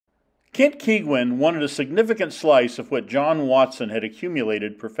Kent Keigwin wanted a significant slice of what John Watson had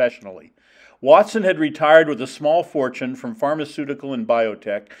accumulated professionally. Watson had retired with a small fortune from pharmaceutical and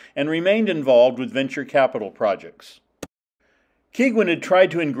biotech and remained involved with venture capital projects. Keigwin had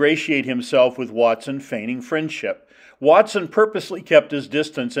tried to ingratiate himself with Watson, feigning friendship. Watson purposely kept his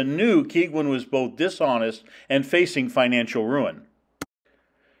distance and knew Keigwin was both dishonest and facing financial ruin.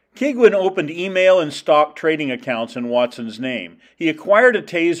 Keigwin opened email and stock trading accounts in Watson's name. He acquired a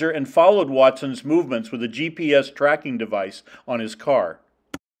taser and followed Watson's movements with a GPS tracking device on his car.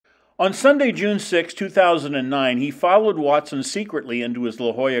 On Sunday, June 6, 2009, he followed Watson secretly into his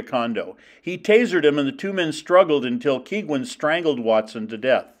La Jolla condo. He tasered him and the two men struggled until Keigwin strangled Watson to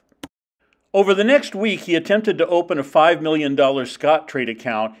death. Over the next week, he attempted to open a $5 million Scottrade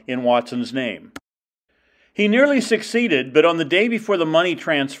account in Watson's name. He nearly succeeded, but on the day before the money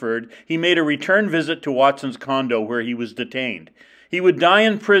transferred, he made a return visit to Watson's condo where he was detained. He would die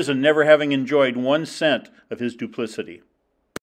in prison, never having enjoyed 1 cent of his duplicity.